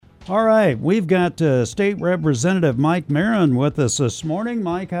All right, we've got State Representative Mike Marron with us this morning.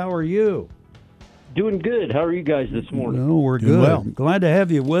 Mike, how are you? Doing good. How are you guys this morning? No, we're Doing good. well. Glad to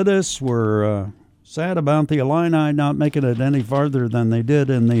have you with us. We're sad about the Illini not making it any farther than they did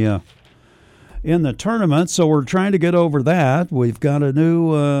in the tournament, so we're trying to get over that. We've got a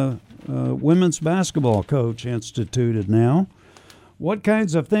new women's basketball coach instituted now. What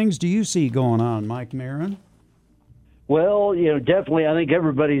kinds of things do you see going on, Mike Marron? Well, definitely I think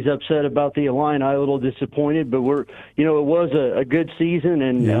everybody's upset about the Illini, a little disappointed, but it was a good season,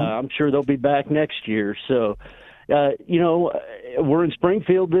 and I'm sure they'll be back next year. So, we're in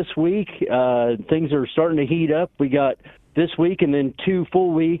Springfield this week. Things are starting to heat up. We got this week and then 2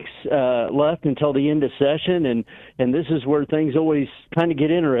 full weeks left until the end of session, and this is where things always kind of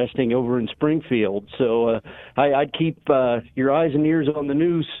get interesting over in Springfield. So I'd keep your eyes and ears on the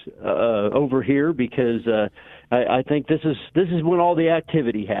news over here, because I think this is when all the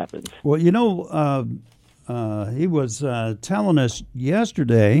activity happens. Well, he was telling us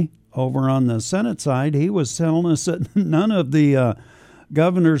yesterday over on the Senate side, he was telling us that none of the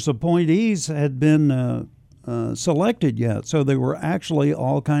governor's appointees had been selected yet. So they were actually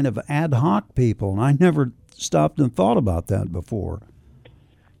all kind of ad hoc people. And I never stopped and thought about that before.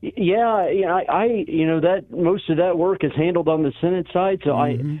 Yeah, that most of that work is handled on the Senate side, so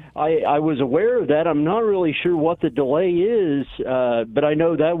I was aware of that. I'm not really sure what the delay is, but I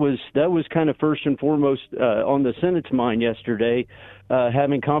know that was kind of first and foremost on the Senate's mind yesterday,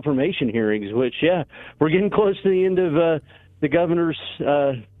 having confirmation hearings. Which, we're getting close to the end of the governor's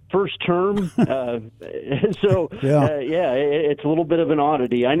first term, so it's a little bit of an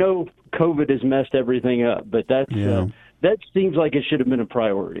oddity. I know COVID has messed everything up, but that's. That seems like it should have been a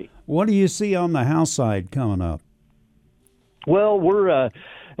priority. What do you see on the House side coming up? Well, we're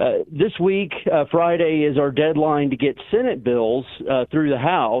this week, Friday is our deadline to get Senate bills through the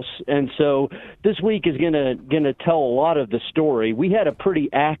House, and so this week is going to tell a lot of the story. We had a pretty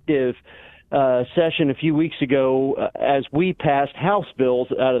active session a few weeks ago as we passed House bills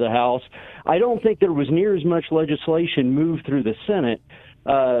out of the House. I don't think there was near as much legislation moved through the Senate.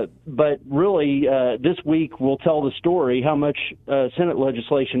 But really, this week will tell the story how much Senate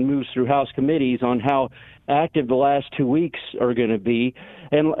legislation moves through House committees on how active the last 2 weeks are going to be.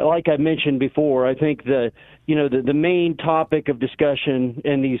 And like I mentioned before, I think the main topic of discussion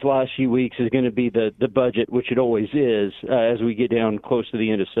in these last few weeks is going to be the budget, which it always is as we get down close to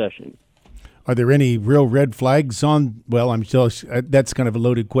the end of session. Are there any real red flags on? Well, I'm still. That's kind of a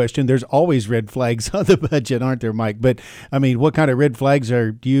loaded question. There's always red flags on the budget, aren't there, Mike? But I mean, what kind of red flags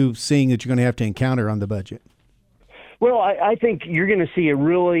are you seeing that you're going to have to encounter on the budget? Well, I think you're going to see a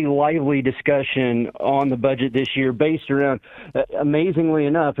really lively discussion on the budget this year, based around, amazingly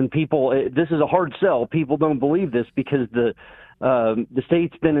enough, and people. This is a hard sell. People don't believe this because the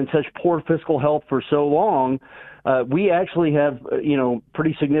state's been in such poor fiscal health for so long. We actually have,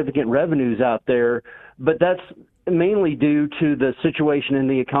 pretty significant revenues out there, but that's mainly due to the situation in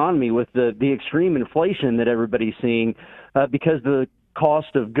the economy with the extreme inflation that everybody's seeing, because the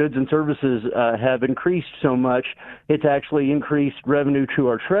cost of goods and services have increased so much. It's actually increased revenue to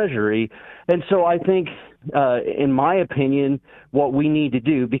our Treasury. And so I think, in my opinion, what we need to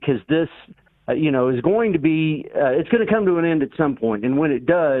do, because this, is going to be, it's going to come to an end at some point. And when it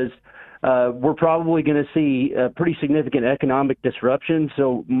does, we're probably going to see a pretty significant economic disruption.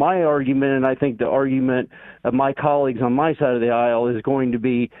 So my argument, and I think the argument of my colleagues on my side of the aisle, is going to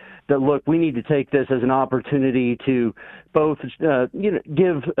be that, look, we need to take this as an opportunity to both,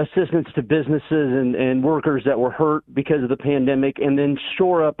 give assistance to businesses and workers that were hurt because of the pandemic, and then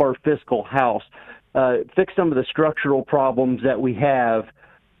shore up our fiscal house, fix some of the structural problems that we have,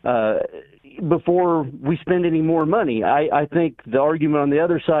 before we spend any more money. I think the argument on the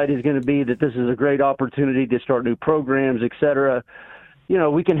other side is going to be that this is a great opportunity to start new programs, et cetera.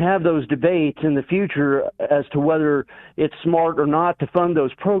 We can have those debates in the future as to whether it's smart or not to fund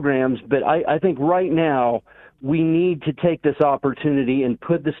those programs, but I think right now we need to take this opportunity and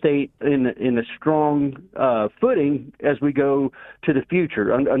put the state in a strong footing as we go to the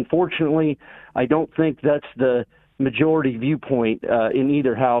future. Unfortunately, I don't think that's the majority viewpoint in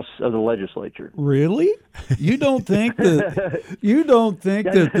either house of the legislature. Really? You don't think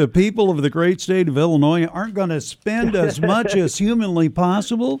that the people of the great state of Illinois aren't going to spend as much as humanly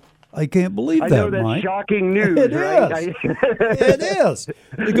possible? I can't believe that, I know that's Mike. shocking news, It right? is. It is.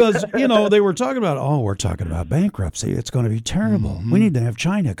 Because, they were talking about, we're talking about bankruptcy. It's going to be terrible. Mm-hmm. We need to have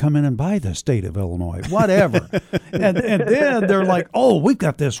China come in and buy the state of Illinois, whatever. and then they're like, we've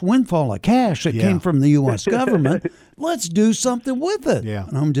got this windfall of cash that came from the U.S. government. Let's do something with it. Yeah.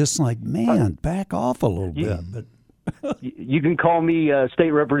 And I'm just like, man, back off a little bit. But You can call me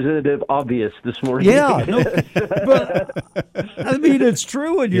State Representative Obvious this morning. Yeah, no, but I mean, it's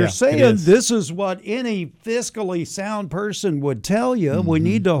true, and you're saying this is what any fiscally sound person would tell you. We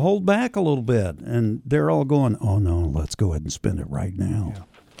need to hold back a little bit, and they're all going, "Oh no, let's go ahead and spend it right now." Yeah.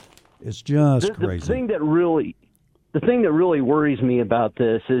 It's just crazy. The thing that really worries me about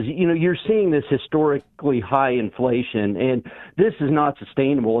this is, you're seeing this historically high inflation, and this is not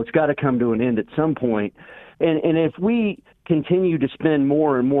sustainable. It's got to come to an end at some point. And if we continue to spend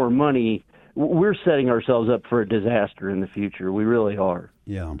more and more money, we're setting ourselves up for a disaster in the future. We really are.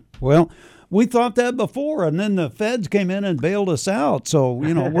 Yeah. Well, we thought that before, and then the feds came in and bailed us out. So,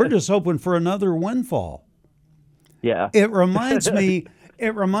 we're just hoping for another windfall. Yeah. It reminds me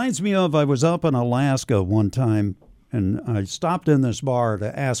of, I was up in Alaska one time, and I stopped in this bar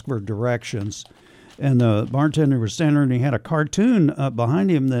to ask for directions. And the bartender was standing there, and he had a cartoon up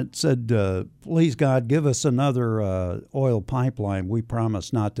behind him that said, "Please, God, give us another oil pipeline. We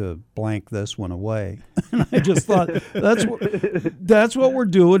promise not to blank this one away." And I just thought, that's what we're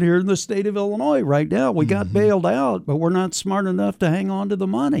doing here in the state of Illinois right now. We got bailed out, but we're not smart enough to hang on to the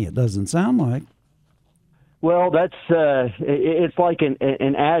money, it doesn't sound like. Well, that's it's like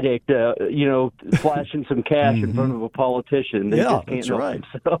an addict, flashing some cash in front of a politician. They just can't help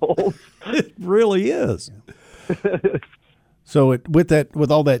themselves. It really is. So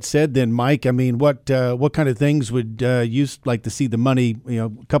with all that said, then, Mike, I mean, what kind of things would you like to see the money?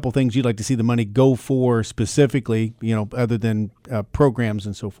 A couple things you'd like to see the money go for specifically, other than programs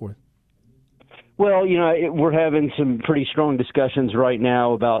and so forth. Well, we're having some pretty strong discussions right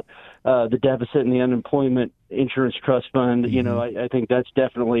now about the deficit in the unemployment insurance trust fund. I think that's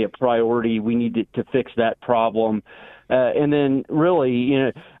definitely a priority. We need to fix that problem. And then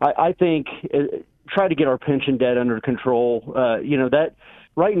really, I think try to get our pension debt under control. That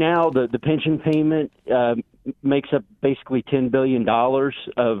right now the pension payment makes up basically $10 billion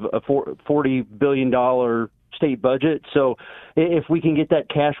of a $40 billion state budget. So if we can get that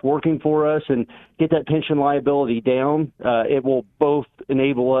cash working for us and get that pension liability down, it will both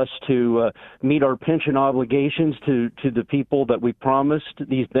enable us to meet our pension obligations to the people that we promised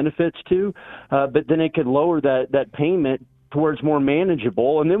these benefits to, but then it could lower that payment towards more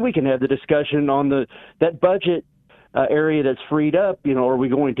manageable, and then we can have the discussion on that budget area that's freed up. Are we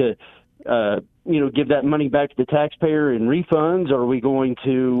going to give that money back to the taxpayer in refunds? Or are we going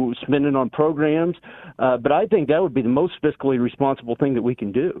to spend it on programs? But I think that would be the most fiscally responsible thing that we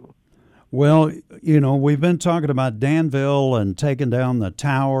can do. Well, we've been talking about Danville and taking down the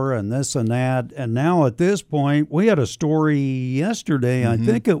tower and this and that. And now at this point, we had a story yesterday, I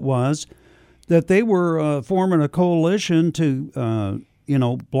think it was, that they were forming a coalition to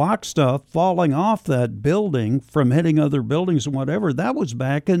block stuff falling off that building from hitting other buildings and whatever. That was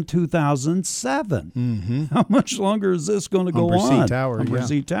back in 2007. Mm-hmm. How much longer is this going to go on? Humber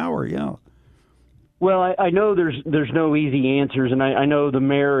C Tower, yeah. Well, I know there's no easy answers, and I know the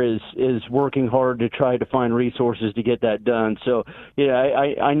mayor is working hard to try to find resources to get that done. So,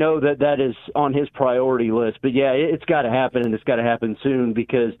 I know that is on his priority list. But, it's got to happen, and it's got to happen soon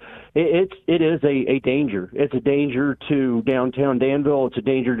because it is a danger. It's a danger to downtown Danville. It's a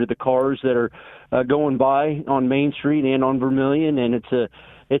danger to the cars that are going by on Main Street and on Vermilion, and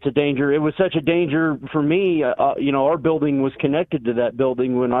it's a danger. It was such a danger for me. Our building was connected to that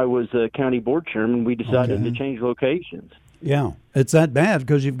building when I was a county board chairman. We decided to change locations. Yeah, it's that bad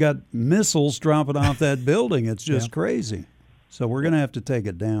because you've got missiles dropping off that building. It's just crazy. So we're going to have to take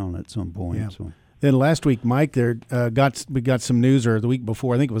it down at some point. Yeah. So. Then last week, Mike, we got some news, or the week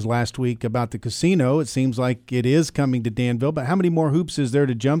before, I think it was last week, about the casino. It seems like it is coming to Danville, but how many more hoops is there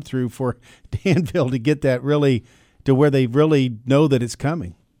to jump through for Danville to get that really to where they really know that it's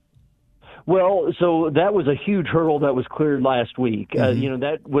coming? Well, so that was a huge hurdle that was cleared last week.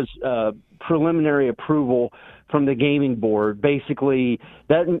 That was preliminary approval from the gaming board. Basically,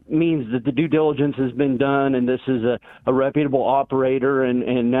 that means that the due diligence has been done, and this is a reputable operator,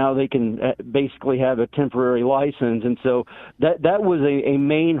 and now they can basically have a temporary license. And so that was a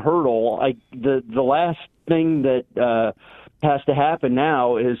main hurdle. The last thing that has to happen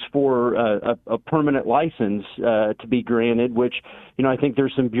now is for a permanent license to be granted, which, I think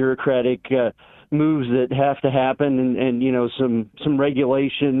there's some bureaucratic moves that have to happen and some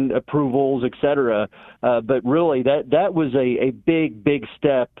regulation approvals, et cetera. But really that was a big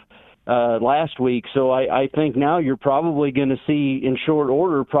step last week. So I think now you're probably going to see in short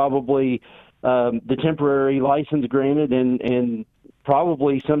order probably the temporary license granted and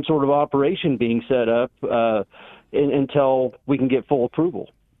probably some sort of operation being set up until we can get full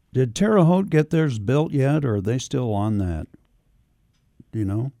approval. Did Terre Haute get theirs built yet, or are they still on that? Do you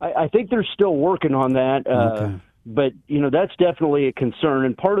know? I think they're still working on that. Okay. But, that's definitely a concern.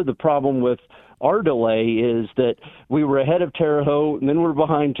 And part of the problem with our delay is that we were ahead of Terre Haute and then we're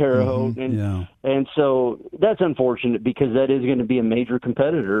behind Terre Haute. And so that's unfortunate because that is going to be a major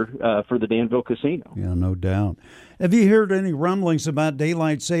competitor for the Danville Casino. Yeah, no doubt. Have you heard any rumblings about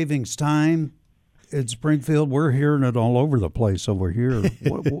daylight savings time in Springfield? We're hearing it all over the place over here.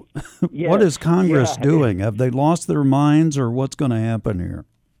 What is Congress doing? Have they lost their minds, or what's going to happen here?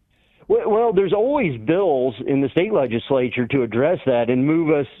 Well, there's always bills in the state legislature to address that and move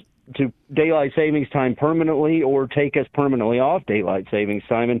us to daylight savings time permanently or take us permanently off daylight savings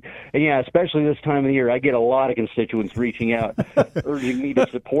time. And yeah, especially this time of the year, I get a lot of constituents reaching out, urging me to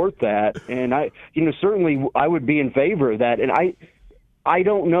support that. And certainly I would be in favor of that. And I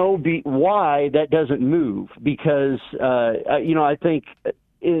don't know why that doesn't move because, I think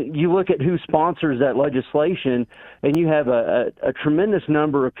you look at who sponsors that legislation, and you have a tremendous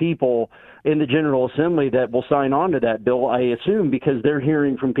number of people in the General Assembly that will sign on to that bill, I assume, because they're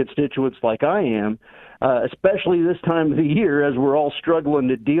hearing from constituents like I am, especially this time of the year as we're all struggling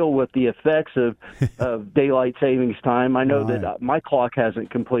to deal with the effects of daylight savings time. I know that my clock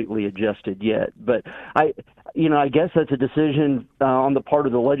hasn't completely adjusted yet, but I guess that's a decision on the part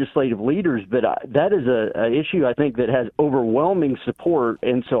of the legislative leaders, but that is a issue I think that has overwhelming support,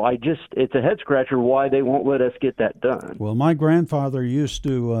 and so it's a head-scratcher why they won't let us get that done. Well, my grandfather used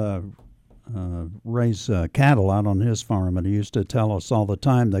to raise cattle out on his farm, and he used to tell us all the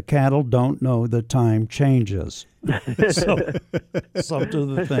time, the cattle don't know the time changes. So,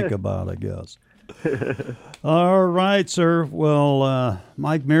 something to think about, I guess. All right, sir. Well,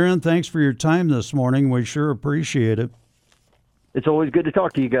 Mike Marron, thanks for your time this morning. We sure appreciate it. It's always good to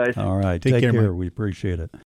talk to you guys. All right. Take care. We appreciate it.